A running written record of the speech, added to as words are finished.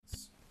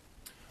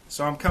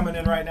So I'm coming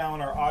in right now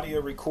on our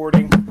audio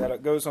recording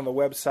that goes on the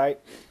website.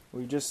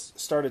 We just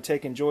started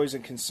taking joys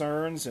and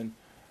concerns, and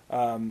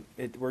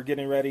we're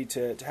getting ready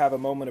to have a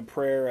moment of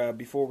prayer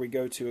before we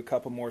go to a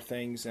couple more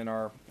things in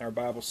our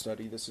Bible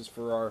study. This is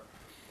for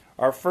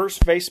our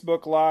first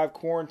Facebook Live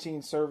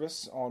quarantine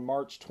service on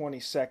March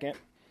 22nd.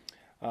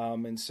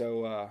 And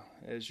so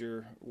as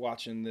you're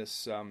watching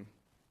this,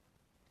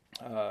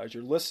 as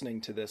you're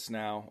listening to this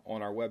now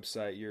on our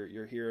website,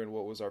 you're hearing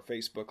what was our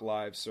Facebook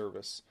Live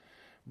service.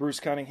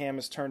 Bruce Cunningham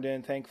has turned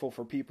in, thankful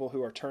for people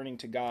who are turning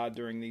to God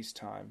during these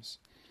times.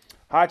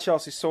 Hi,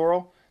 Chelsea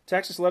Sorrell.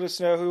 Text us, let us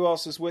know who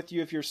else is with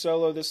you if you're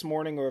solo this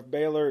morning, or if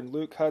Baylor and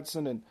Luke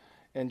Hudson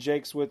and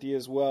Jake's with you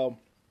as well.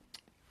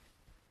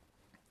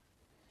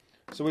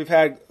 So we've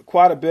had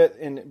quite a bit,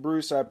 and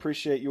Bruce, I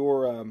appreciate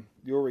your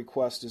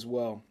request as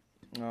well.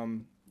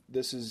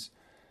 This is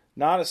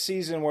not a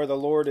season where the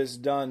Lord is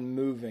done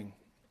moving,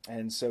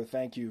 and so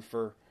thank you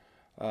for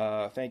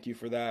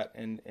that,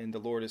 and the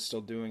Lord is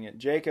still doing it.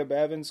 Jacob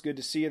Evans, good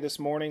to see you this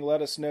morning.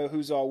 Let us know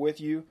who's all with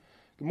you.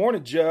 Good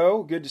morning,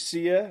 Joe. Good to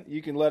see you.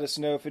 You can let us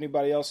know if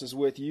anybody else is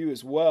with you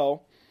as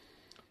well.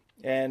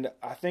 And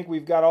I think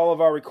we've got all of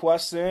our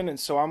requests in, and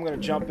so I'm going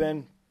to jump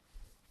in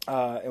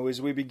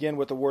as we begin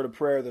with a word of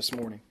prayer this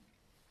morning.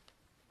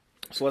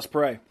 So let's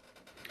pray.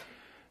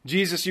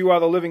 Jesus, you are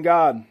the living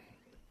God.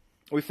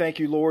 We thank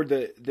you, Lord,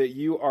 that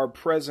you are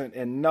present,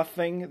 and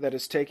nothing that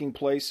is taking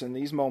place in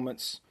these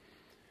moments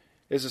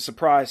is a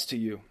surprise to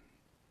you.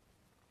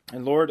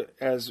 And Lord,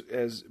 as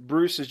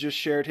Bruce has just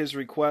shared his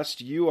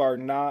request, you are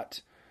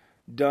not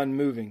done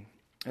moving.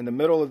 In the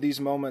middle of these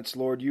moments,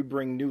 Lord, you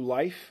bring new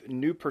life,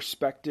 new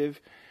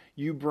perspective.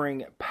 You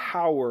bring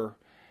power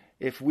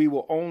if we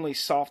will only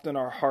soften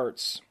our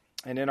hearts.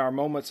 And in our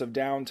moments of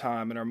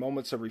downtime, in our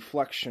moments of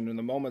reflection, in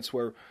the moments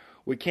where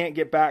we can't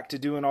get back to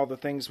doing all the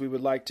things we would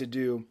like to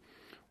do,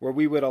 where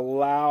we would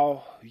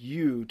allow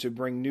you to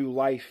bring new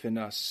life in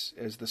us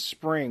as the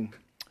spring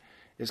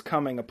is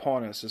coming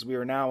upon us, as we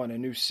are now in a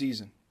new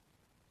season.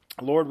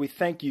 Lord, we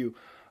thank you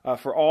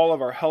for all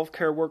of our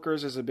healthcare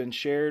workers, as have been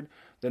shared,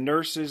 the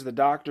nurses, the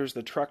doctors,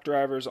 the truck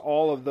drivers,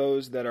 all of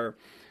those that are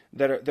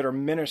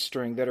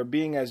ministering, that are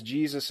being as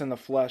Jesus in the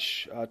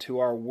flesh to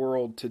our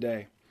world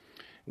today.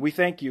 We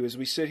thank you as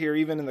we sit here,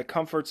 even in the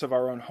comforts of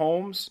our own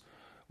homes.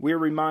 We're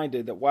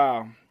reminded that,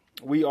 wow,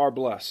 we are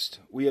blessed.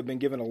 We have been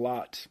given a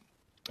lot.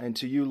 And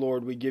to you,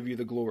 Lord, we give you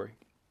the glory.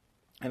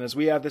 And as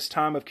we have this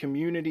time of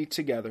community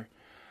together,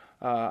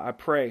 I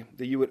pray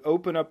that you would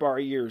open up our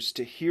ears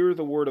to hear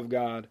the word of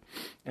God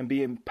and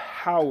be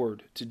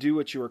empowered to do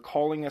what you are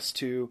calling us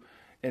to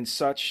in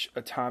such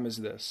a time as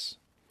this.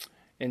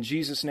 In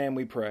Jesus' name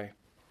we pray.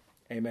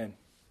 Amen.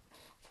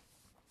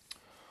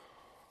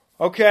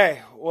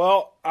 Okay,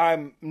 well,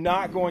 I'm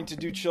not going to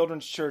do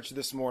children's church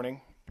this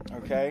morning,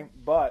 okay?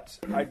 But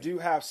I do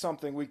have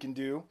something we can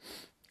do.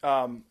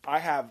 I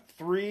have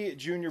 3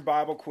 junior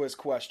Bible quiz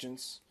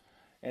questions.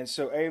 And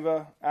so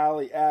Ava,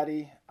 Allie,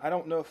 Addie, I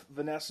don't know if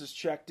Vanessa's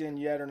checked in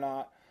yet or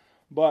not,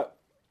 but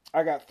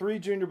I got 3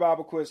 junior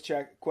Bible quiz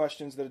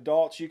questions. The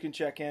adults, you can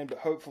check in, but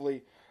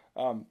hopefully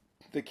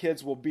the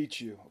kids will beat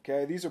you,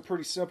 okay? These are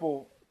pretty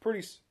simple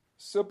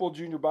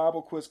junior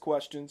Bible quiz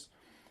questions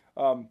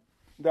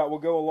that will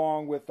go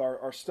along with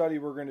our study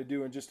we're going to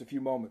do in just a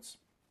few moments.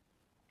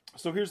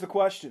 So here's the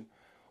question.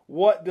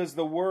 What does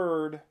the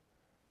word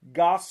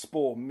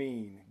gospel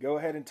mean? Go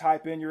ahead and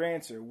type in your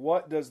answer.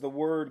 What does the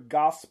word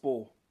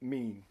gospel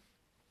mean?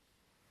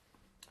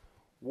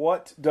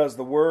 What does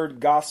the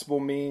word gospel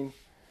mean?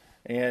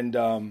 And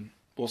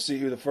we'll see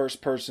who the first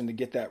person to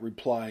get that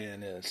reply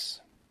in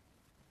is.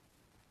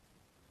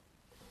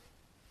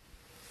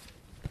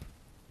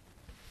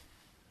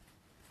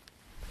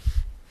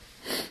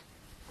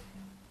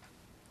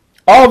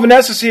 Oh,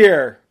 Vanessa's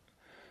here.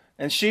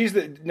 And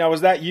now,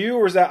 is that you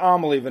or is that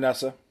Amelie,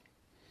 Vanessa?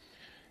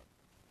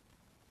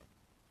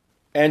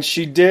 And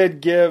she did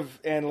give,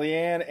 and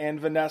Leanne and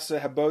Vanessa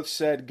have both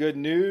said good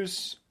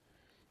news.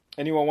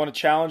 Anyone want to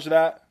challenge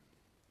that?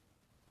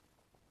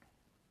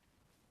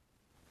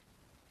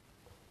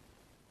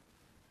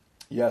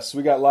 Yes,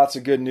 we got lots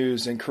of good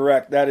news, and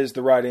correct, that is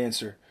the right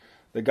answer.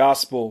 The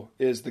gospel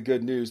is the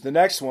good news. The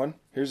next one,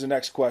 here's the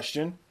next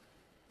question.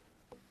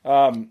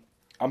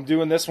 I'm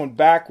doing this one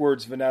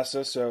backwards,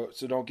 Vanessa, so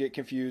don't get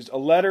confused. A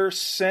letter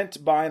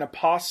sent by an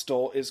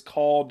apostle is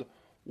called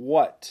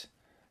what?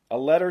 A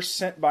letter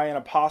sent by an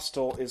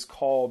apostle is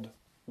called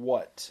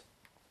what?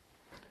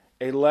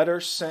 A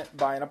letter sent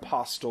by an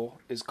apostle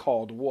is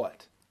called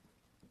what?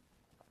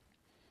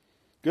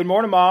 Good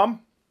morning,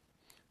 Mom.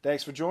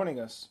 Thanks for joining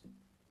us.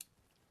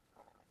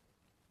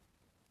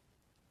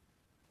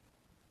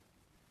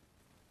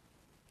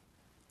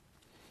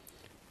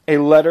 A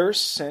letter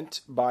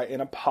sent by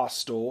an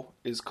apostle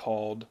is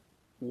called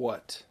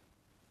what?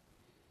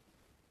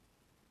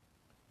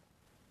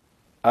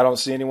 I don't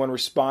see anyone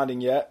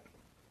responding yet.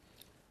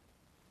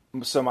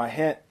 So my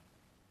hint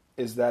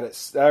is that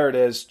there it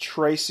is.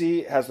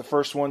 Tracy has the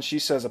first one. She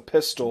says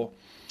epistle.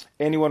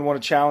 Anyone want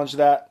to challenge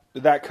that?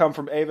 Did that come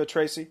from Ava,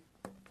 Tracy?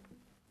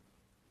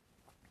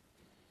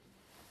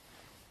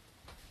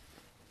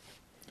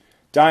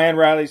 Diane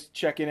Riley's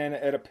checking in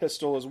at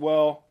Epistle as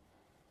well.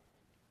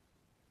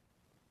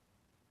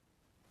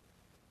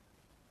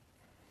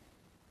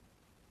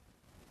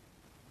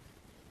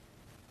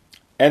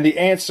 And the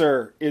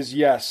answer is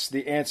yes.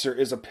 The answer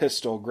is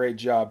Epistle. Great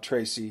job,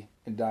 Tracy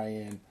and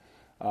Diane,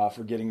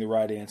 for getting the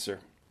right answer.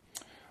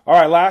 All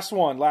right, last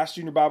one. Last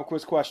Junior Bible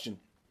Quiz question.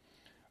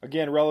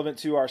 Again, relevant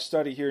to our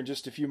study here in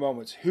just a few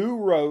moments. Who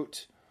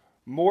wrote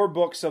more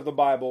books of the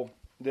Bible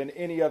than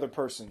any other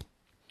person?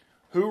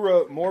 Who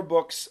wrote more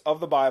books of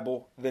the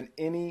Bible than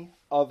any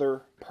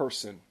other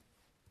person?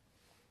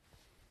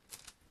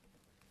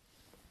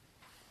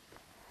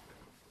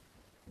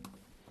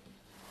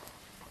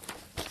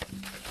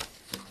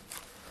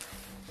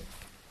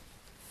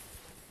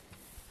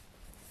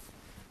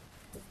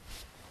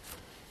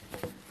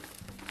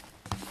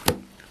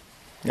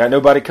 Got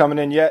nobody coming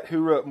in yet? Who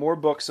wrote more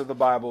books of the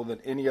Bible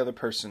than any other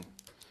person?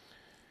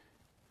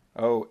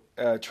 Oh,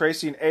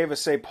 Tracy and Ava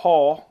say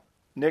Paul.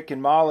 Nick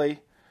and Molly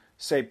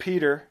say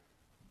Peter.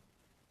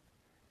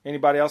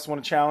 Anybody else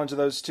want to challenge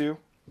those two?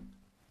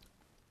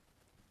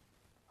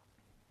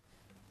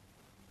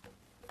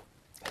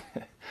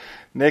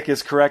 Nick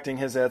is correcting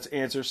his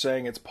answer,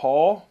 saying it's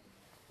Paul.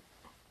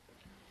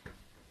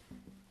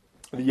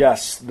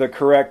 Yes, the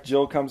correct.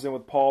 Jill comes in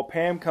with Paul.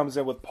 Pam comes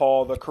in with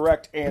Paul. The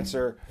correct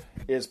answer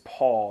is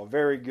Paul.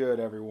 Very good,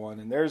 everyone.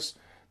 And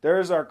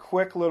there's our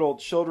quick little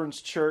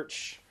children's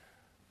church.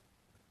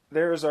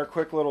 There's our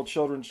quick little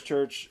children's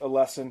church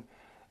lesson.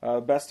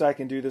 Best I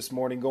can do this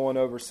morning, going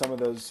over some of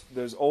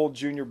those old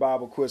junior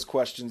Bible quiz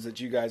questions that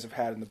you guys have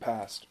had in the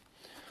past.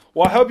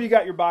 Well, I hope you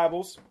got your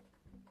Bibles.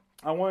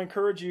 I want to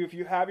encourage you, if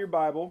you have your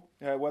Bible,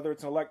 whether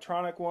it's an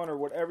electronic one or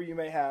whatever you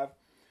may have,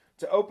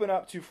 to open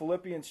up to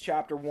Philippians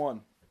chapter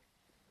 1.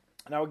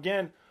 Now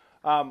again,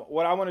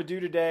 what I want to do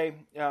today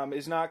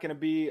is not going to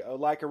be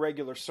like a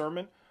regular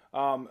sermon.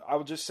 I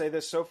will just say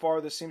this, so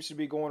far this seems to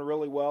be going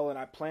really well, and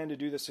I plan to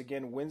do this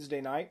again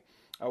Wednesday night.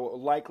 I will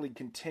likely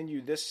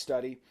continue this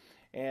study,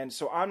 and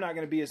so I'm not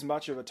going to be as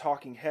much of a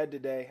talking head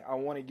today. I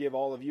want to give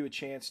all of you a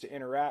chance to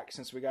interact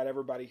since we got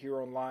everybody here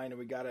online and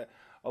we got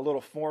a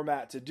little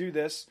format to do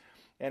this.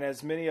 And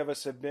as many of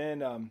us have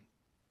been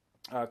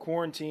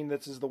quarantine,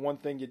 this is the one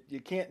thing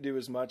you can't do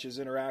as much as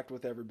interact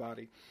with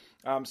everybody.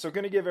 So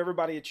going to give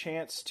everybody a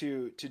chance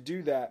to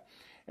do that.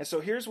 And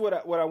so here's what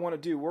I want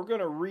to do. We're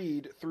going to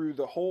read through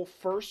the whole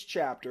first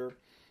chapter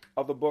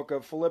of the book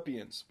of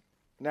Philippians.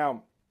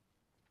 Now,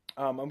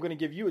 I'm going to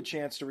give you a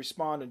chance to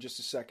respond in just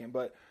a second.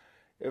 But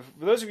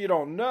for those of you who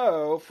don't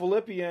know,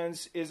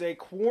 Philippians is a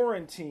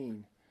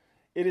quarantine.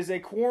 It is a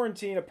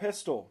quarantine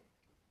epistle.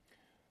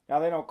 Now,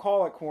 they don't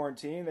call it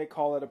quarantine. They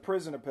call it a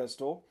prison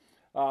epistle.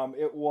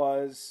 It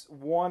was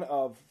one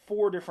of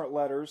 4 different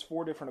letters,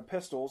 4 different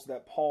epistles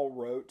that Paul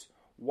wrote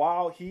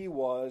while he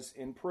was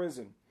in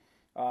prison.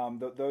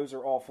 Those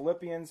are all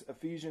Philippians,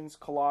 Ephesians,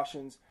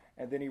 Colossians,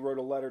 and then he wrote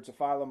a letter to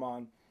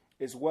Philemon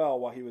as well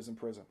while he was in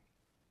prison.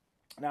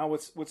 Now,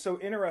 what's so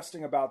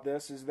interesting about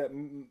this is that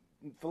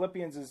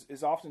Philippians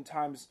is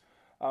oftentimes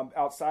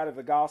outside of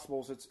the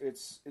Gospels.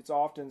 It's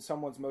often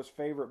someone's most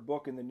favorite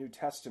book in the New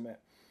Testament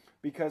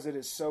because it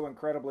is so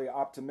incredibly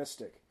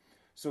optimistic.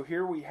 So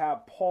here we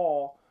have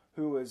Paul,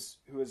 who is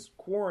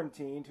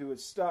quarantined, who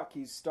is stuck.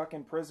 He's stuck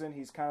in prison.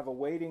 He's kind of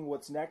awaiting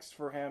what's next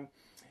for him.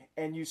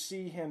 And you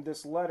see him,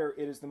 this letter,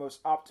 it is the most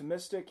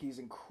optimistic. He's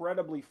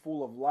incredibly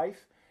full of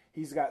life.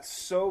 He's got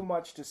so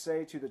much to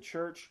say to the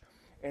church.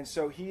 And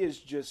so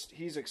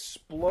he's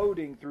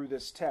exploding through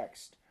this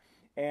text.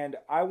 And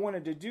I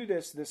wanted to do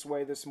this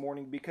way this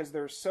morning because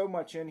there's so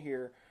much in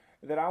here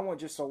that I want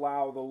to just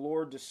allow the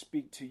Lord to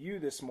speak to you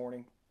this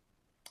morning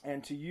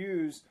and to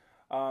use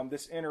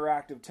this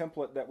interactive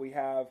template that we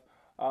have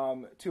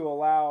to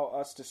allow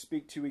us to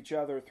speak to each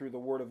other through the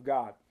Word of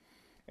God.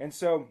 And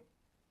so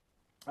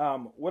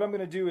what I'm going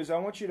to do is I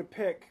want you to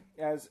pick,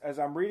 as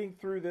I'm reading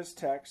through this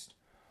text,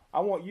 I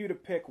want you to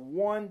pick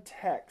one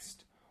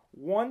text,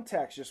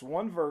 just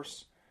one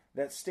verse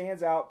that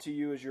stands out to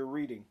you as you're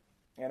reading.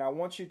 And I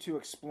want you to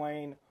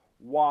explain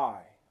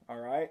why, all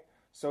right?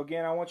 So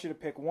again, I want you to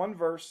pick one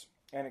verse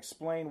and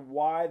explain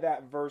why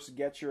that verse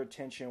gets your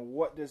attention.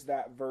 What does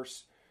that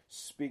verse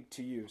speak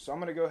to you? So I'm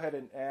going to go ahead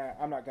and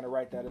I'm not going to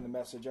write that in the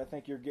message. I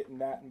think you're getting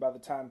that, and by the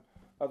time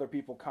other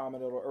people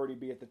comment, it'll already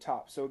be at the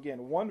top. So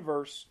again, one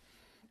verse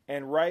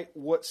and write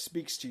what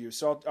speaks to you.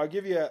 So I'll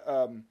give you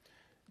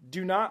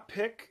do not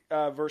pick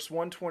verse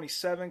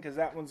 127 because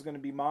that one's going to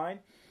be mine.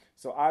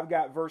 So I've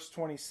got verse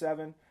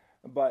 27,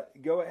 but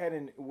go ahead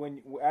and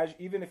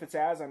even if it's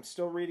as I'm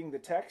still reading the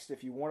text,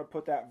 if you want to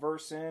put that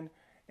verse in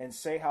and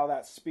say how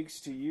that speaks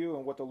to you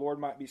and what the Lord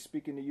might be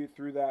speaking to you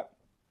through that,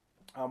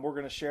 we're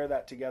going to share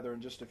that together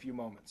in just a few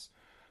moments.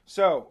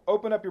 So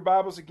open up your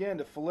Bibles again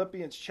to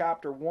Philippians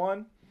chapter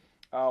 1,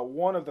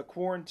 one of the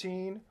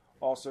quarantine,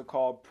 also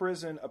called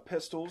prison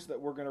epistles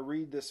that we're going to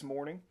read this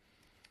morning.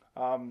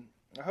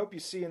 I hope you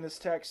see in this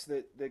text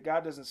that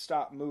God doesn't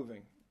stop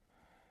moving.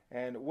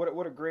 And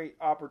what a great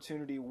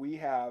opportunity we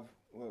have.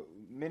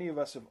 Many of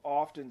us have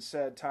often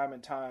said time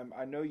and time,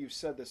 I know you've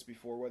said this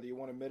before, whether you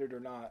want to admit it or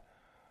not,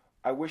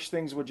 I wish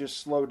things would just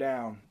slow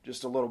down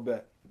just a little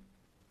bit.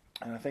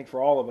 And I think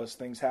for all of us,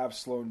 things have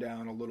slowed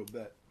down a little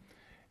bit.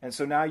 And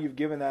so now you've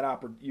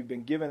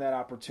been given that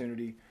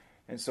opportunity.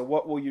 And so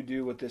what will you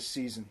do with this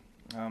season?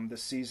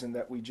 This season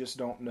that we just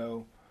don't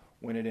know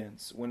when it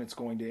ends, when it's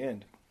going to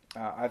end.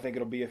 I think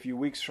it'll be a few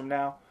weeks from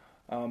now,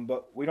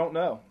 but we don't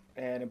know.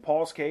 And in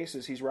Paul's case,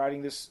 as he's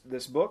writing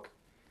this book,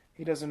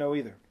 he doesn't know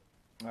either.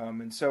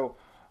 And so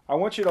I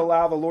want you to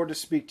allow the Lord to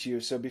speak to you.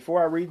 So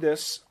before I read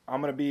this,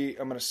 I'm going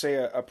to say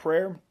a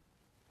prayer,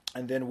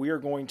 and then we are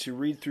going to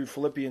read through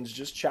Philippians,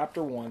 just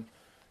chapter 1,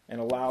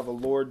 and allow the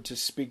Lord to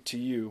speak to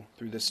you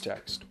through this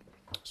text.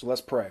 So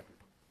let's pray.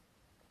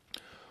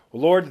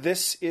 Lord,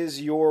 this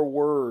is your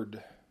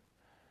word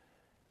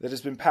that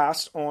has been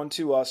passed on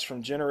to us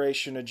from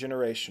generation to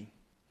generation.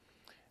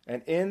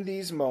 And in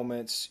these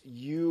moments,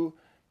 you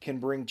can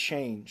bring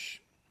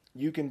change.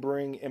 You can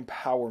bring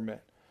empowerment.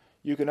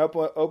 You can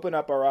open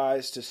up our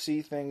eyes to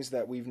see things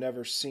that we've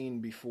never seen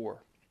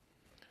before.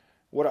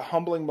 What a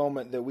humbling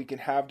moment that we can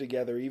have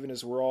together, even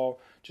as we're all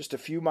just a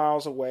few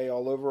miles away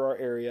all over our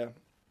area,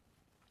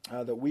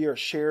 that we are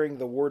sharing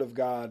the Word of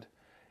God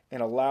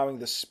and allowing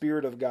the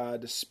Spirit of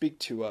God to speak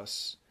to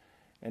us.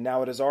 And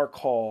now it is our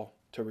call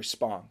to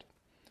respond.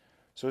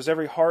 So as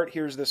every heart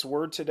hears this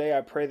word today,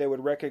 I pray they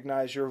would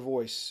recognize your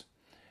voice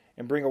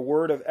and bring a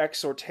word of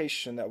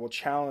exhortation that will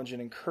challenge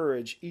and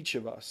encourage each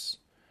of us.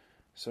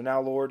 So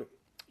now, Lord,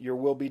 your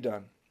will be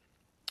done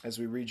as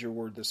we read your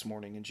word this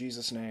morning. In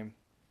Jesus' name,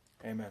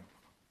 amen.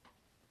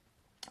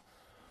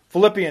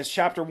 Philippians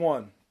chapter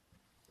 1.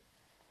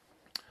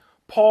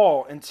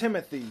 Paul and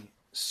Timothy,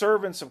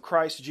 servants of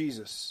Christ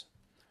Jesus,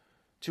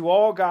 to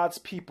all God's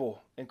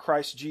people in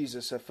Christ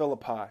Jesus at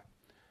Philippi,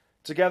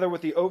 together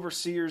with the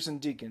overseers and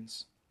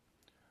deacons,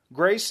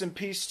 grace and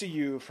peace to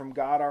you from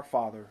God our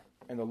Father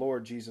and the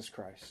Lord Jesus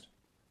Christ.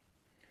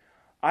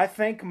 I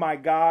thank my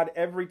God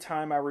every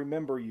time I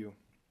remember you.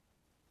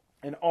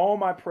 In all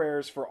my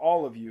prayers for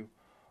all of you,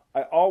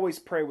 I always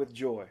pray with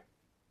joy,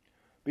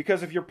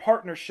 because of your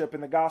partnership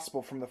in the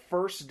gospel from the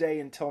first day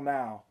until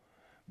now,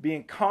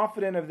 being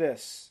confident of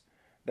this,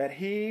 that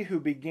he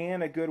who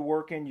began a good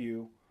work in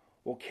you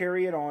will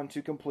carry it on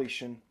to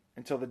completion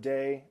until the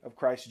day of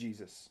Christ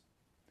Jesus.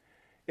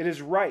 It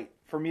is right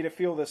for me to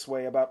feel this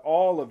way about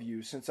all of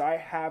you, since I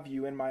have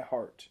you in my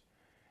heart.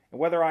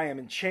 And whether I am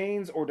in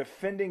chains or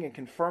defending and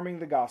confirming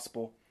the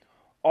gospel,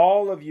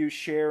 all of you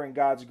share in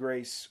God's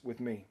grace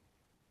with me.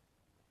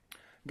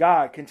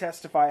 God can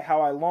testify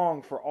how I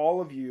long for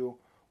all of you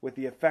with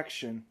the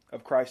affection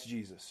of Christ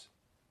Jesus.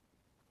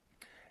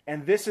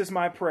 And this is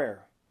my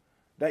prayer,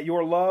 that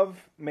your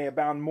love may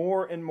abound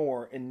more and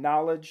more in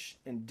knowledge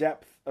and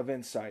depth of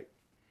insight,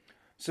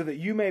 so that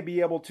you may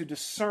be able to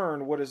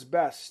discern what is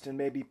best and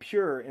may be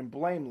pure and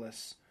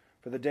blameless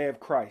for the day of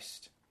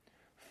Christ,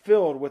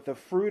 filled with the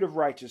fruit of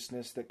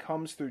righteousness that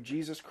comes through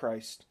Jesus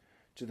Christ,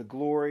 to the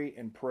glory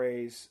and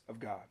praise of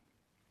God.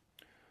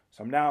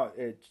 So I'm now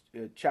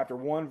at chapter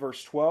 1,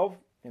 verse 12.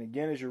 And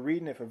again, as you're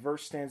reading, if a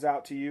verse stands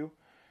out to you,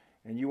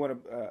 and you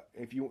want to,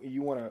 if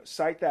you want to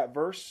cite that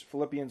verse,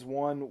 Philippians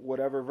 1,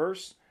 whatever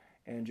verse,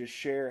 and just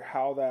share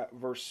how that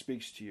verse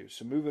speaks to you.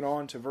 So moving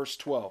on to verse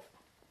 12.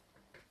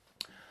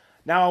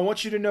 Now I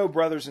want you to know,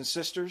 brothers and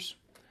sisters,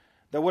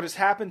 that what has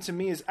happened to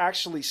me has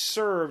actually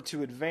served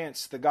to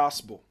advance the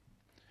gospel.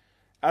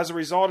 As a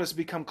result, it has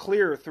become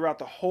clear throughout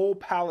the whole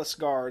palace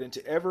guard and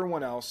to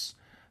everyone else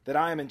that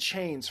I am in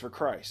chains for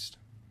Christ.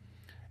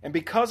 And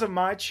because of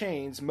my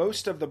chains,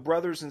 most of the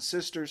brothers and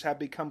sisters have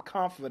become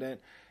confident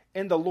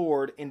in the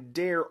Lord and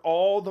dare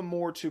all the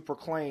more to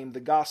proclaim the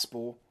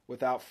gospel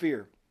without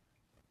fear.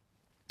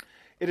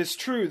 It is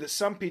true that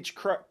some preach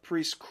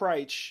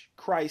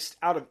Christ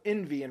out of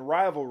envy and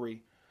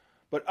rivalry,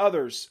 but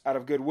others out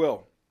of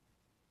goodwill.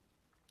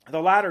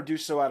 The latter do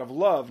so out of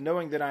love,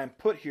 knowing that I am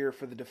put here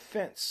for the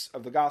defense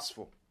of the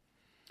gospel.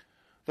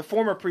 The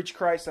former preach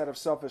Christ out of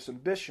selfish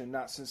ambition,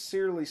 not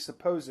sincerely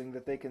supposing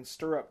that they can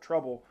stir up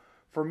trouble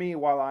for me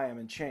while I am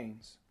in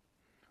chains.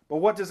 But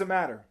what does it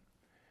matter?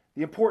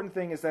 The important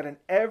thing is that in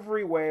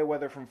every way,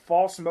 whether from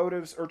false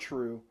motives or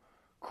true,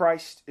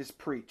 Christ is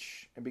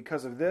preached, and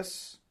because of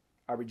this,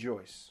 I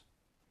rejoice.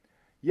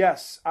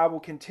 Yes, I will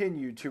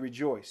continue to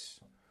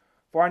rejoice.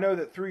 For I know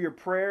that through your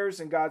prayers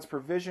and God's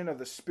provision of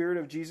the Spirit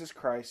of Jesus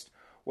Christ,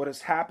 what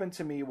has happened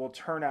to me will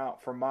turn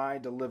out for my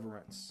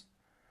deliverance.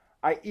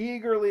 I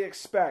eagerly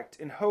expect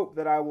and hope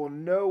that I will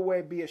no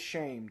way be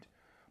ashamed,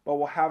 but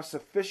will have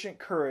sufficient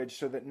courage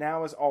so that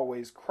now as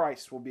always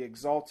Christ will be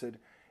exalted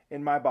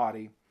in my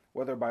body,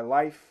 whether by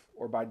life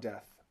or by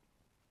death.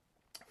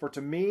 For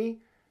to me,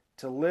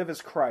 to live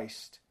is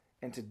Christ,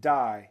 and to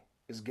die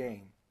is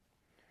gain.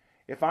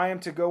 If I am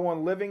to go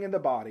on living in the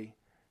body,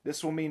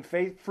 this will mean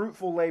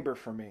fruitful labor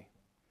for me.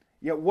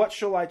 Yet what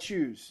shall I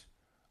choose?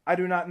 I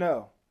do not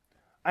know.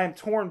 I am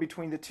torn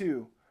between the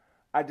two.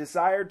 I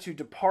desire to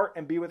depart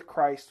and be with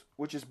Christ,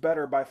 which is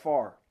better by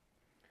far.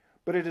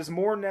 But it is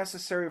more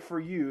necessary for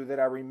you that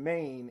I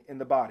remain in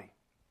the body.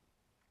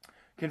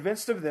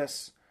 Convinced of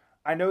this,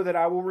 I know that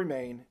I will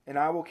remain, and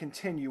I will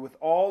continue with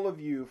all of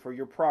you for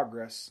your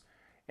progress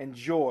and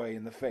joy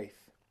in the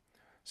faith,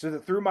 so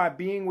that through my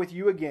being with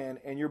you again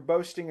and your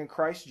boasting in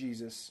Christ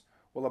Jesus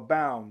will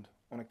abound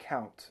on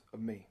account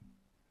of me.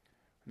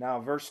 Now,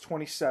 verse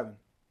 27.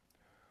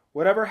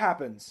 Whatever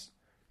happens,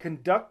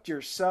 conduct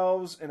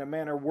yourselves in a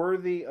manner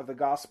worthy of the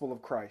gospel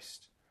of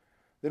Christ.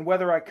 Then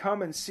whether I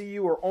come and see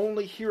you or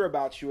only hear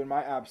about you in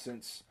my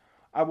absence,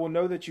 I will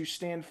know that you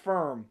stand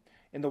firm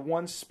in the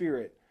one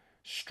Spirit,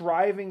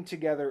 striving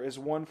together as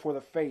one for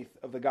the faith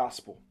of the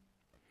gospel,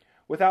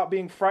 without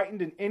being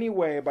frightened in any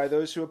way by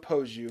those who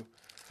oppose you.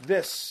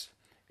 This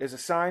is a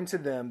sign to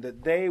them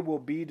that they will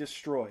be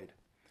destroyed,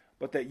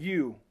 but that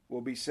you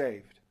will be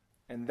saved,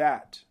 and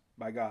that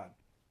by God.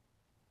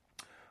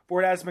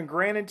 For it has been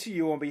granted to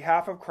you on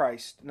behalf of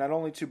Christ not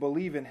only to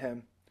believe in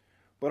him,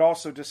 but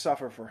also to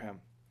suffer for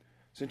him,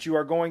 since you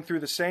are going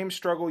through the same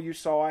struggle you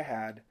saw I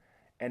had,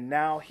 and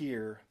now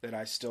hear that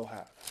I still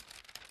have.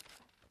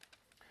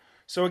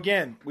 So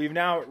again, we've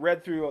now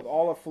read through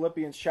all of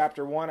Philippians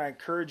chapter 1. I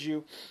encourage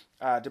you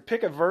to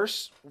pick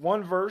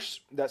one verse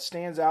that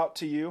stands out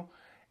to you,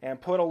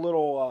 and put a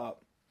little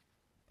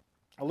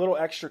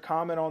extra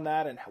comment on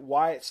that and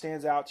why it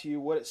stands out to you,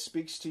 what it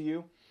speaks to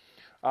you.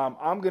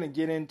 I'm going to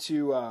get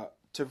into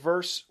to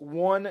verse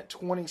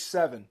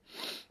 127.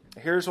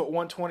 Here's what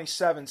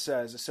 127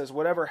 says. It says,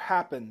 whatever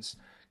happens,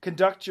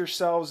 conduct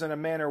yourselves in a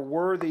manner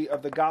worthy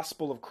of the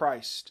gospel of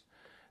Christ.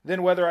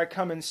 Then whether I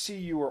come and see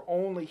you or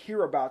only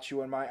hear about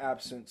you in my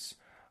absence,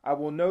 I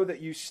will know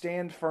that you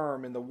stand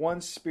firm in the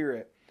one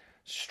Spirit,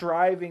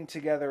 striving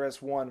together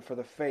as one for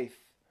the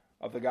faith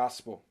of the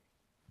gospel.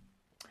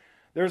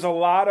 There's a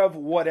lot of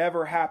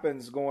whatever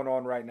happens going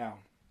on right now.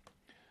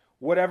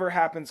 Whatever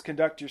happens,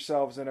 conduct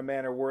yourselves in a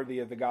manner worthy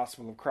of the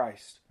gospel of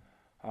Christ.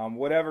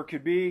 Whatever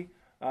could be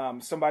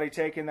somebody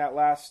taking that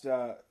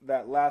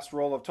last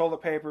roll of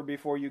toilet paper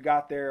before you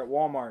got there at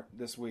Walmart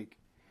this week.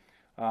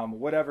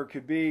 Whatever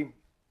could be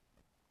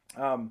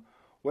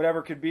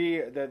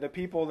the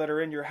people that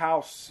are in your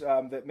house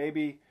that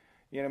maybe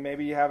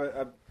you have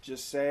a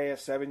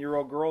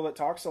 7-year-old girl that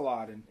talks a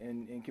lot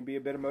and can be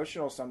a bit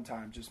emotional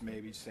sometimes, just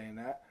maybe saying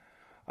that.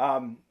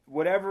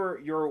 Whatever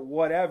your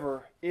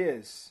whatever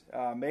is,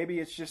 maybe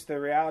it's just the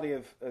reality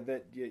of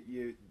that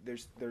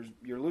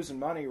you're losing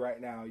money right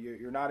now.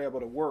 You're not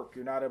able to work.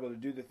 You're not able to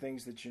do the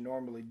things that you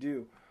normally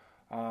do.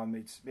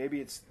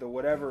 It's the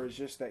whatever is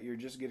just that you're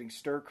just getting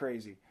stir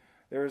crazy.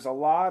 There's a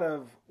lot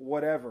of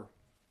whatever,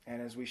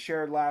 and as we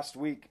shared last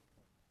week,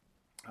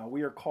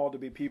 we are called to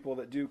be people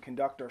that do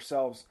conduct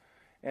ourselves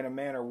in a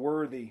manner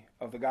worthy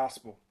of the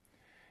gospel.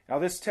 Now,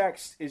 this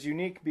text is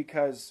unique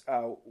because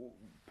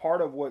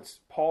part of what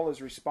Paul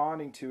is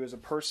responding to is a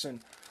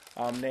person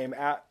named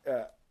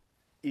Epaphroditus,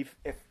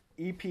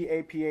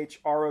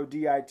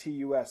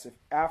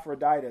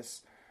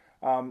 Aphroditus,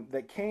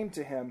 that came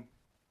to him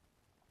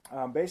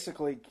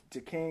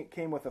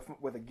came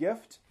with a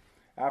gift.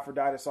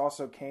 Aphroditus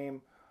also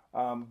came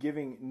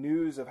giving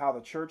news of how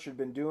the church had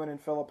been doing in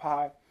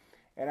Philippi,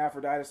 and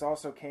Aphroditus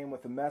also came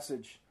with a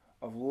message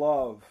of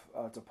love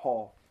to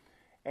Paul.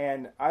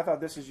 And I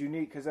thought this is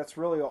unique because that's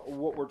really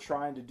what we're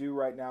trying to do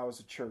right now as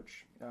a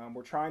church.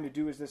 We're trying to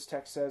do, as this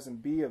text says,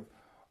 and be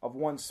of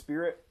one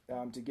spirit,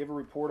 to give a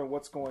report on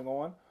what's going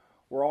on.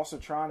 We're also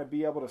trying to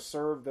be able to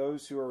serve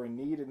those who are in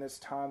need in this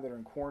time that are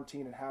in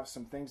quarantine and have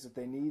some things that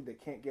they need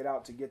that can't get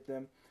out to get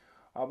them.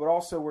 But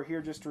also we're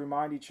here just to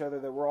remind each other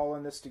that we're all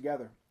in this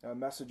together. A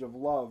message of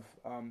love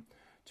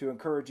to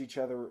encourage each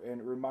other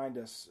and remind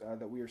us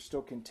that we are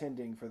still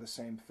contending for the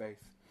same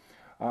faith.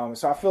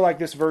 So I feel like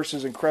this verse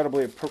is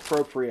incredibly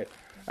appropriate.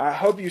 I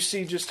hope you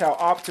see just how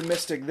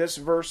optimistic this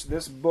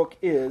book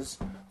is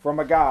from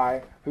a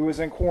guy who is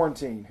in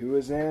quarantine, who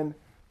is in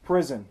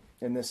prison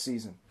in this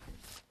season.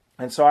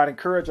 And so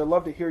I'd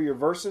love to hear your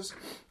verses,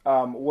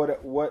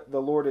 what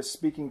the Lord is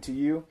speaking to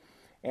you.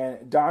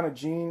 And Donna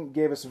Jean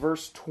gave us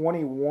verse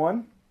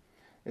 21.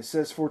 It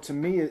says, "For to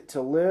me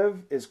to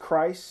live is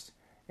Christ,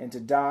 and to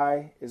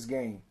die is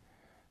gain."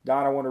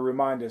 Donna, I want to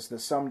remind us that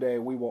someday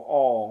we will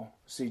all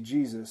see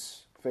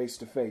Jesus face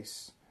to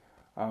face.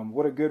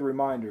 What a good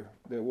reminder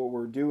that what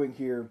we're doing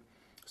here.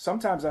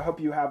 Sometimes I hope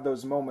you have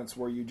those moments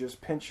where you just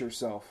pinch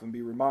yourself and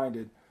be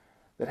reminded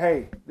that,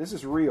 hey, this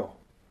is real.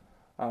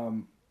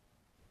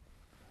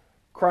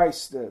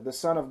 Christ, the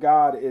Son of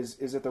God,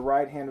 is at the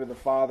right hand of the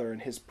Father,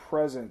 and his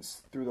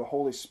presence through the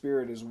Holy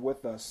Spirit is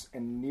with us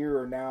and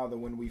nearer now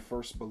than when we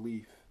first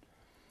believed.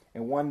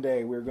 And one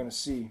day we're going to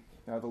see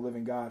the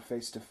living God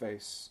face to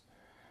face.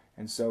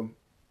 And so,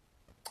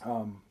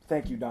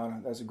 thank you,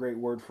 Donna. That's a great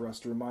word for us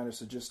to remind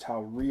us of just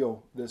how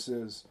real this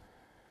is.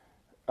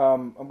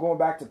 I'm going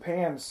back to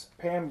Pam's.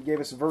 Pam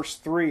gave us verse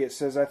 3. It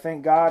says, "I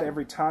thank God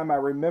every time I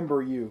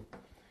remember you."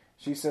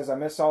 She says, "I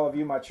miss all of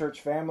you, my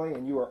church family,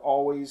 and you are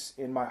always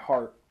in my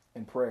heart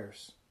and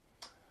prayers."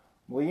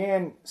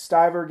 Leanne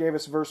Stiver gave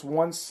us verse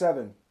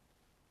 1-7.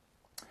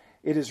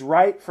 "It is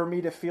right for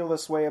me to feel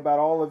this way about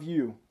all of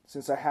you,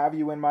 since I have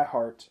you in my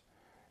heart.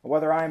 And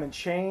whether I am in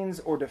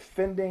chains or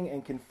defending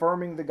and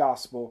confirming the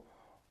gospel,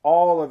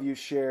 all of you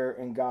share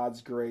in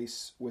God's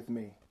grace with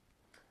me."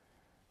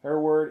 Her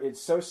word,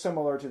 it's so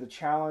similar to the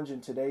challenge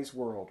in today's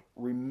world.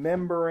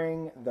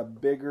 Remembering the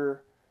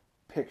bigger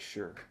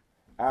picture.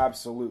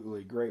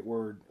 Absolutely. Great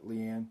word,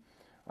 Leanne.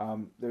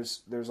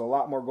 There's a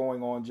lot more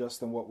going on just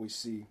than what we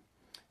see.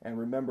 And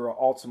remember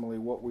ultimately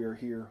what we are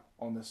here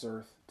on this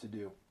earth to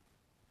do.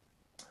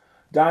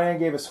 Diane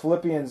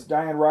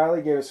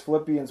Riley gave us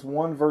Philippians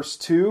 1 verse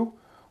 2,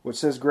 which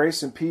says,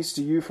 grace and peace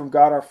to you from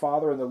God our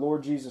Father and the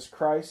Lord Jesus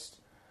Christ.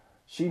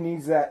 She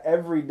needs that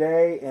every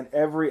day and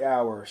every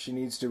hour. She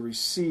needs to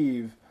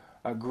receive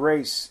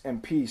grace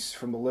and peace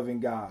from the living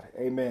God.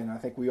 Amen. I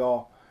think we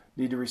all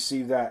need to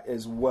receive that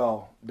as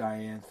well,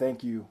 Diane.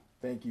 Thank you.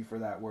 Thank you for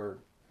that word.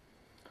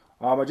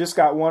 I just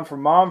got one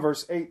from Mom.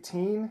 Verse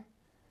 18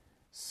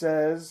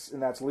 says,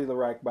 and that's Leela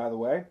Reich, by the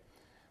way,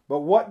 but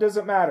what does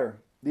it matter?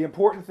 The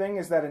important thing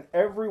is that in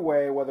every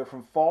way, whether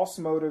from false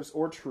motives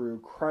or true,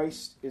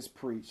 Christ is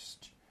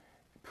preached.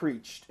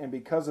 And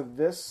because of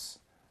this,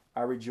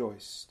 I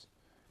rejoiced.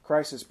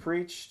 Christ is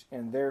preached,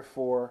 and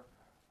therefore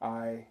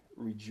I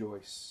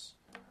rejoice.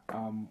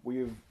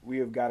 We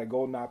have got a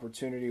golden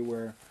opportunity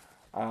where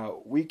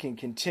we can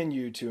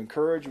continue to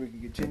encourage, we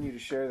can continue to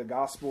share the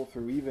gospel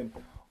through even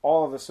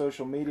all of the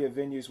social media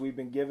venues we've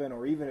been given,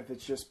 or even if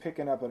it's just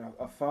picking up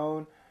a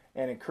phone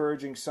and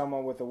encouraging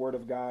someone with the Word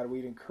of God,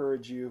 we'd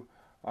encourage you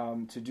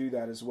to do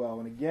that as well.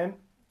 And again,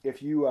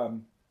 if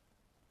you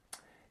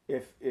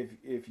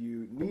if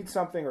you need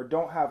something or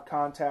don't have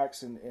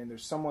contacts and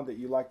there's someone that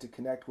you like to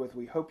connect with,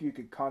 we hope you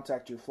could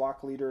contact your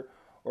flock leader,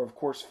 or of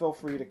course feel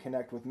free to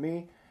connect with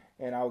me,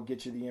 and I'll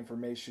get you the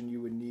information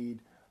you would need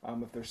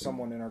if there's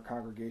someone in our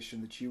congregation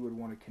that you would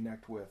want to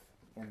connect with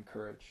and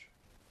encourage.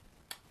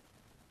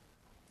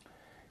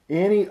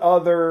 Any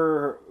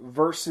other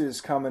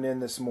verses coming in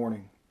this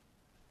morning?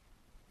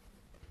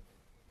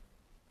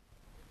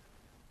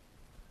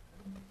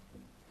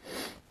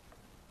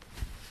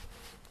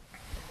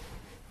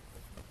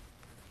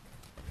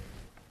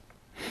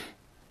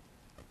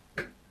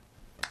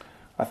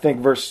 I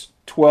think verse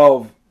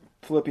 12,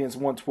 Philippians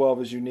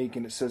 1:12 is unique,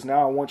 and it says,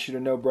 now I want you to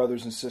know,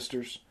 brothers and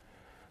sisters,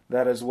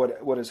 that is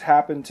what has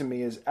happened to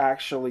me has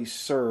actually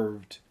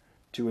served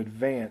to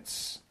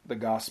advance the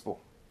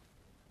gospel.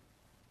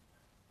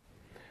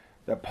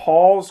 That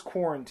Paul's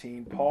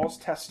quarantine, Paul's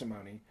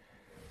testimony,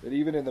 that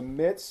even in the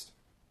midst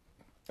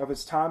of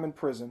his time in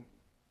prison,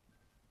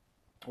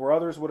 where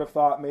others would have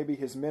thought maybe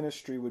his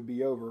ministry would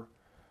be over,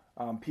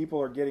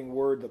 people are getting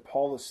word that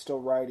Paul is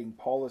still writing,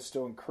 Paul is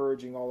still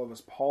encouraging all of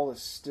us, Paul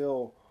is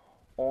still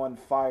on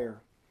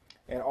fire.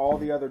 And all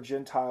the other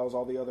Gentiles,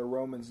 all the other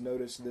Romans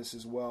noticed this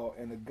as well,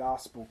 and the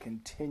gospel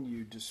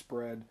continued to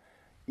spread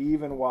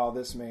even while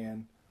this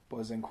man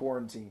was in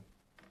quarantine.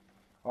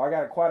 Well, I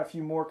got quite a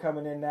few more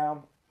coming in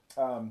now.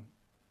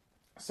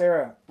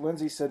 Sarah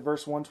Lindsay said,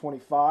 verse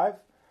 125,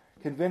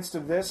 convinced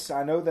of this,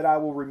 I know that I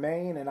will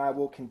remain and I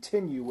will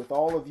continue with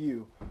all of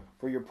you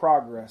for your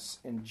progress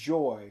and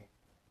joy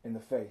in the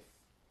faith.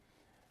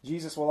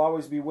 Jesus will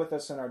always be with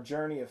us in our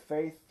journey of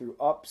faith through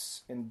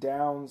ups and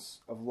downs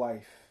of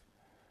life.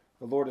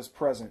 The Lord is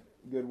present.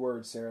 Good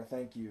word, Sarah.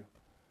 Thank you.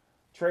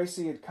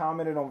 Tracy had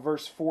commented on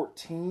verse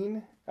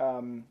 14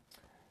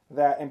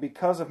 that, and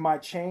because of my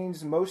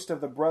chains, most of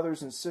the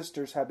brothers and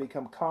sisters have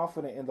become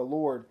confident in the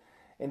Lord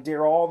and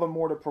dare all the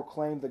more to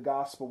proclaim the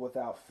gospel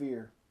without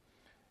fear.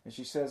 And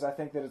she says, I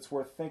think that it's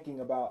worth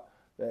thinking about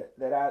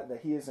that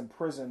he is in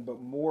prison,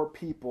 but more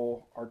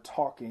people are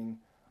talking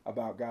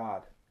about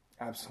God.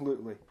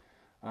 Absolutely.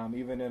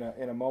 Even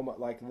in a moment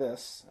like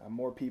this,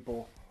 more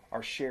people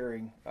are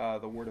sharing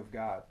the Word of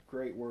God.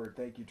 Great word.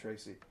 Thank you,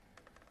 Tracy.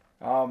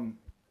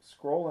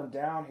 Scrolling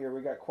down here,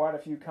 we got quite a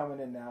few coming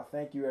in now.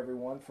 Thank you,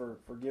 everyone, for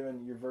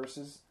giving your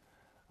verses.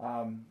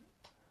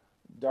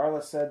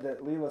 Darla said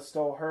that Leela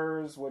stole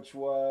hers, which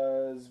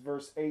was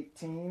verse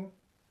 18.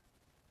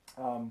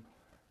 And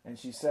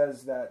she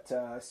says that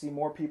I see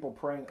more people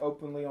praying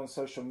openly on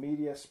social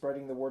media,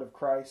 spreading the word of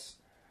Christ,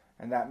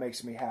 and that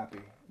makes me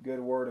happy.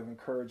 Good word of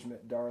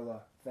encouragement,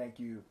 Darla. Thank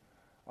you.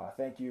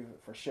 Thank you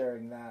for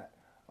sharing that.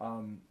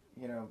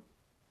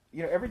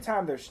 Every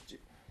time there's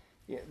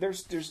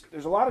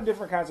a lot of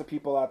different kinds of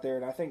people out there,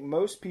 and I think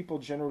most people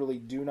generally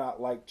do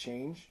not like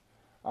change.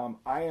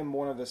 I am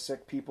one of the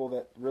sick people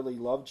that really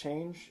love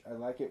change. I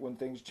like it when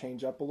things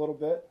change up a little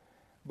bit.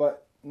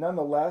 But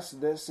nonetheless,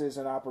 this is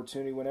an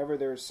opportunity whenever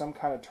there's some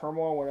kind of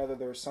turmoil, whenever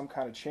there's some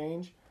kind of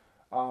change,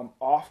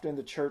 often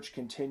the church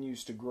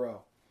continues to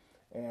grow.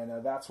 And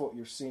that's what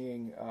you're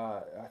seeing.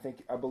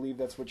 I believe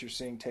that's what you're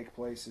seeing take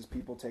place as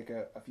people take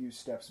a few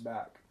steps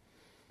back.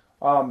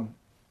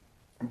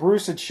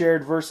 Bruce had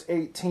shared verse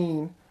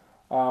 18,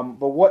 but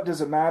what does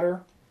it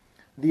matter?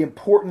 The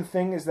important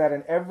thing is that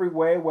in every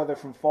way, whether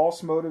from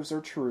false motives or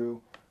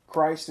true,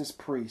 Christ is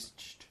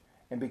preached,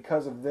 and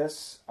because of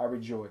this, I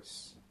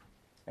rejoice.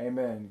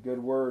 Amen.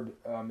 Good word.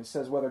 It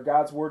says, whether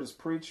God's word is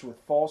preached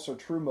with false or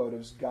true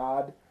motives,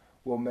 God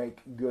will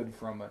make good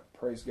from it.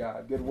 Praise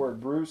God. Good word,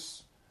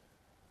 Bruce.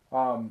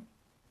 And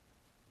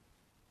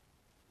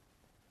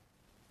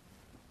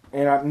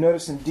I'm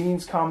noticing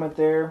Dean's comment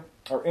there.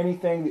 or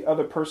anything, the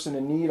other person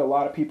in need. A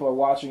lot of people are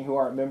watching who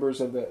aren't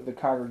members of the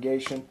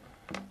congregation,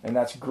 and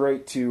that's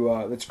great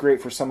that's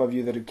great for some of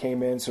you that have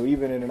came in. So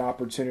even in an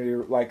opportunity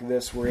like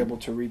this, we're able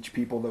to reach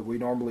people that we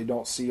normally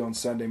don't see on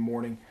Sunday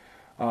morning.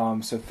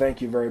 So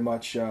thank you very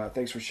much.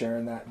 Thanks for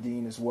sharing that,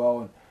 Dean, as well,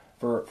 and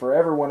for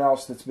everyone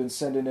else that's been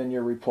sending in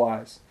your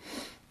replies.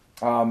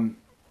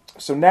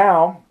 So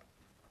now,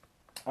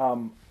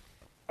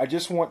 I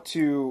just want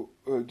to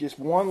just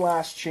one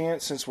last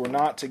chance, since we're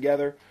not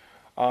together.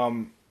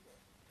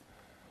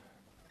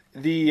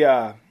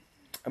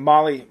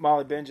 Molly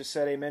Ben just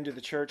said amen to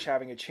the church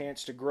having a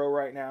chance to grow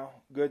right now.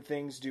 Good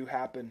things do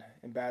happen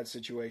in bad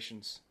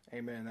situations.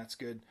 Amen. That's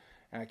good.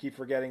 And I keep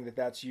forgetting that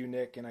that's you,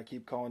 Nick, and I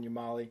keep calling you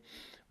Molly.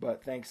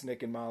 But thanks,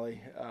 Nick and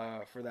Molly,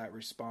 for that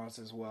response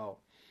as well.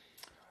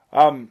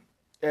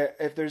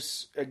 If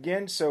there's,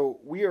 again, so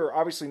we are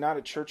obviously not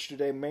at church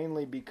today,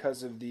 mainly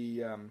because of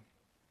the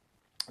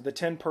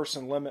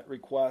 10-person limit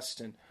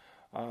request, and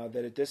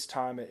that at this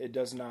time it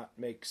does not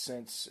make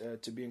sense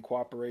to be in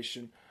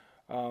cooperation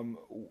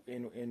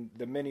in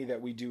the many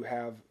that we do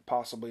have,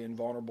 possibly in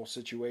vulnerable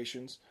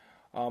situations.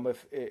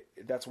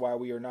 That's why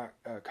we are not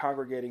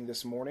congregating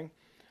this morning.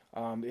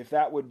 If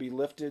that would be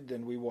lifted,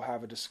 then we will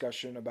have a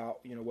discussion about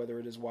whether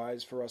it is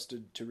wise for us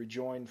to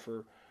rejoin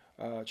for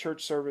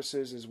church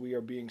services, as we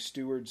are being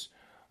stewards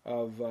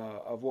of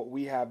what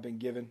we have been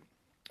given,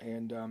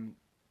 and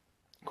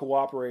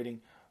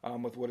cooperating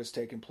with what has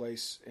taken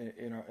place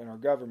in our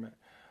government.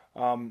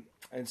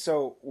 And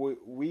so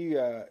we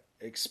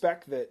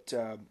expect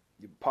that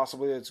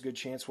possibly there's a good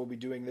chance we'll be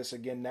doing this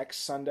again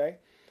next Sunday.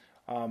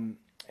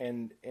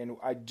 And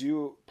I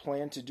do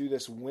plan to do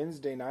this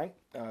Wednesday night,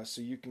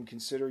 so you can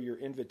consider your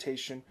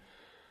invitation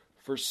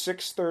for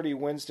 6:30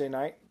 Wednesday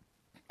night.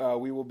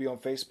 We will be on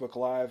Facebook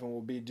Live, and we'll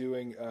be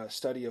doing a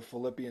study of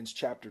Philippians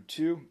chapter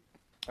 2.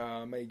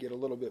 May get a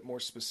little bit more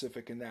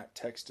specific in that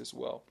text as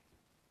well.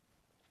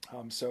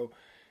 So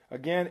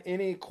again,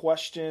 any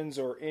questions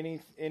or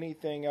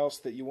anything else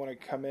that you want to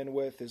come in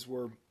with as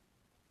we're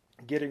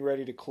getting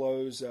ready to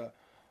close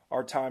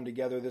our time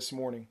together this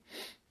morning.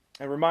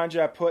 And remind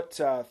you, I put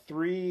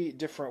 3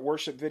 different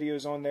worship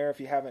videos on there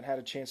if you haven't had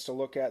a chance to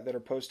look at, that are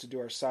posted to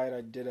our site.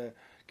 I did a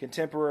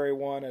contemporary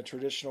one, a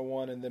traditional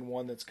one, and then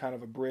one that's kind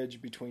of a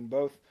bridge between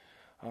both.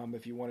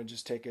 If you want to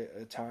just take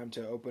a time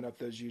to open up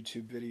those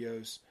YouTube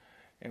videos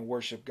and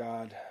worship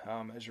God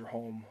as your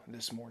home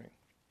this morning.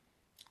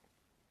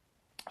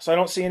 So I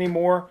don't see any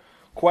more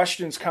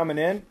questions coming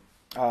in.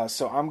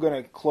 So I'm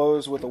going to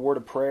close with a word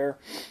of prayer.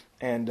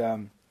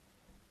 And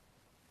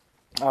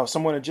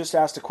someone had just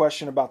asked a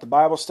question about the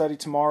Bible study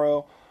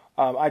tomorrow.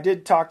 I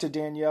did talk to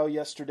Danielle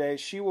yesterday.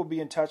 She will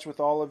be in touch with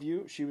all of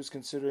you. She was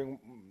considering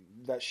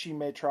that she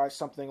may try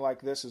something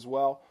like this as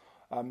well.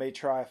 May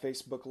try a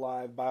Facebook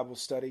Live Bible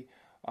study.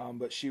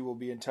 But she will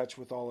be in touch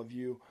with all of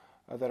you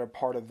that are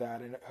part of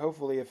that. And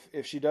hopefully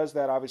if she does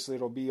that, obviously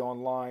it'll be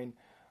online.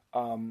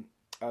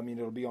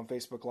 It'll be on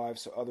Facebook Live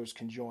so others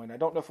can join. I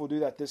don't know if we'll do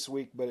that this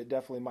week, but it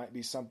definitely might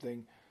be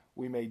something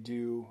we may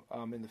do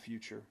in the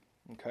future.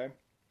 Okay?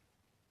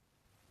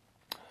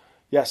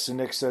 Yes, and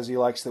Nick says he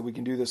likes that we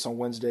can do this on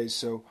Wednesdays,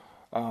 so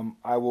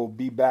I will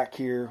be back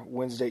here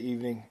Wednesday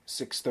evening,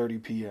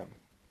 6:30 p.m.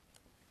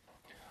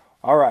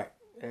 All right.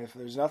 If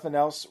there's nothing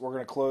else, we're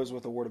going to close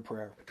with a word of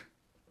prayer.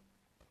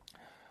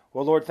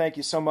 Well, Lord, thank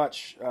you so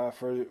much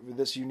for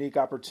this unique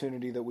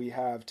opportunity that we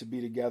have to be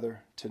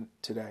together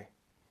today.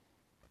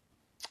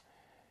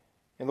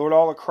 And Lord,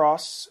 all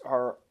across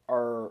our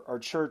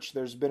church,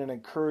 there's been an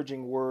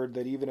encouraging word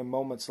that even in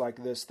moments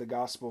like this, the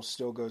gospel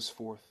still goes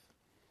forth.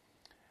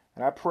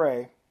 And I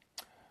pray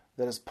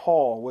that as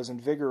Paul was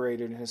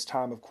invigorated in his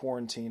time of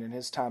quarantine, in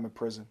his time of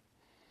prison,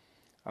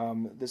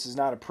 this is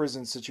not a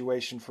prison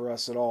situation for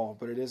us at all,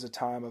 but it is a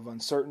time of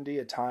uncertainty,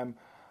 a time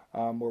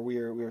where we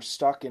are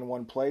stuck in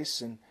one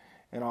place and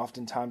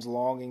oftentimes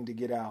longing to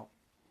get out.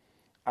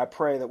 I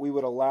pray that we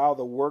would allow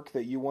the work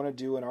that you want to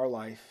do in our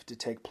life to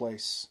take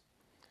place.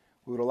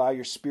 We would allow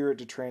your Spirit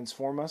to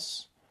transform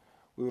us.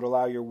 We would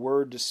allow your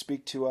word to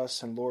speak to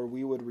us, and Lord,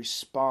 we would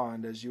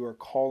respond as you are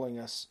calling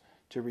us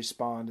to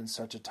respond in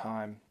such a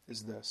time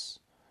as this.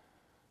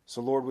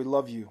 So Lord, we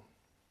love you.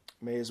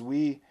 May as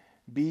we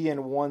be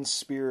in one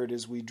spirit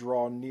as we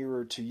draw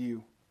nearer to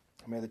you,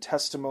 may the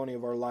testimony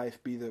of our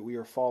life be that we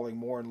are falling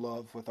more in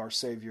love with our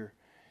Savior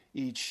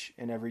each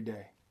and every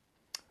day.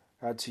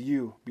 God, to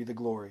you be the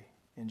glory.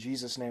 In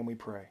Jesus' name we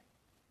pray.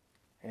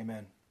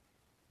 Amen.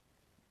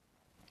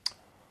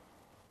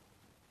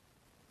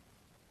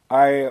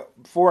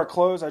 Before I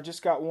close, I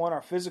just got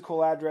our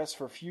physical address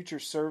for future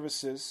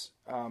services.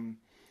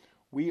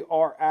 We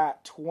are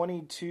at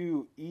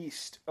 22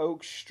 East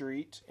Oak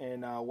Street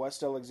in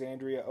West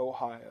Alexandria,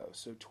 Ohio.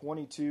 So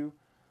 22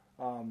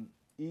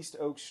 East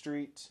Oak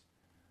Street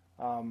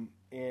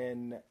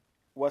in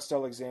West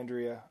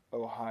Alexandria,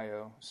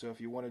 Ohio. So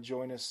if you want to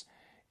join us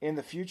in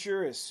the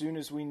future, as soon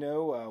as we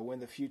know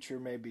when the future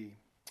may be.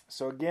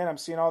 So again, I'm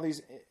seeing all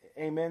these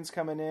amens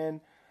coming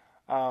in.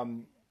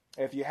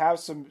 If you have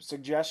some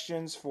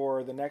suggestions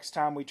for the next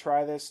time we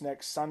try this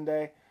next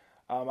Sunday,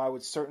 I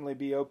would certainly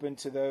be open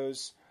to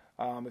those.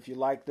 If you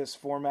like this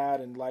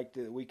format and like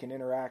that we can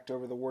interact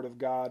over the Word of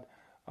God,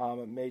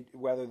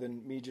 rather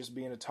than me just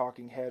being a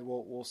talking head,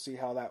 we'll see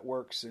how that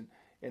works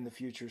in the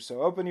future.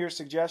 So open to your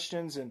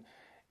suggestions,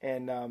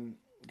 and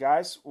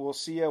guys, we'll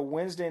see you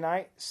Wednesday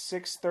night,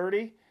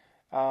 6:30.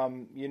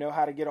 You know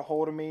how to get a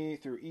hold of me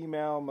through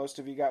email. Most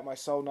of you got my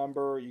cell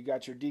number. You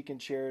got your deacon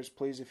chairs.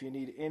 Please, if you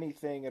need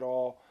anything at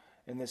all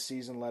in this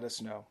season, let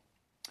us know.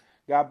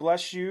 God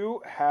bless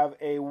you. Have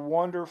a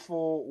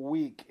wonderful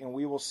week, and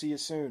we will see you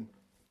soon.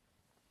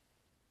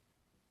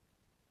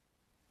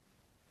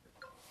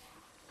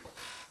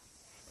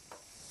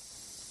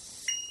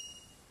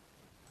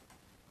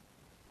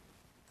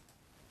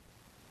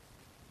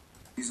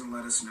 And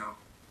let us know.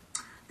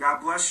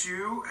 God bless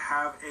you.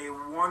 Have a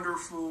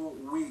wonderful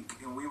week,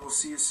 and we will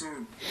see you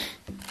soon.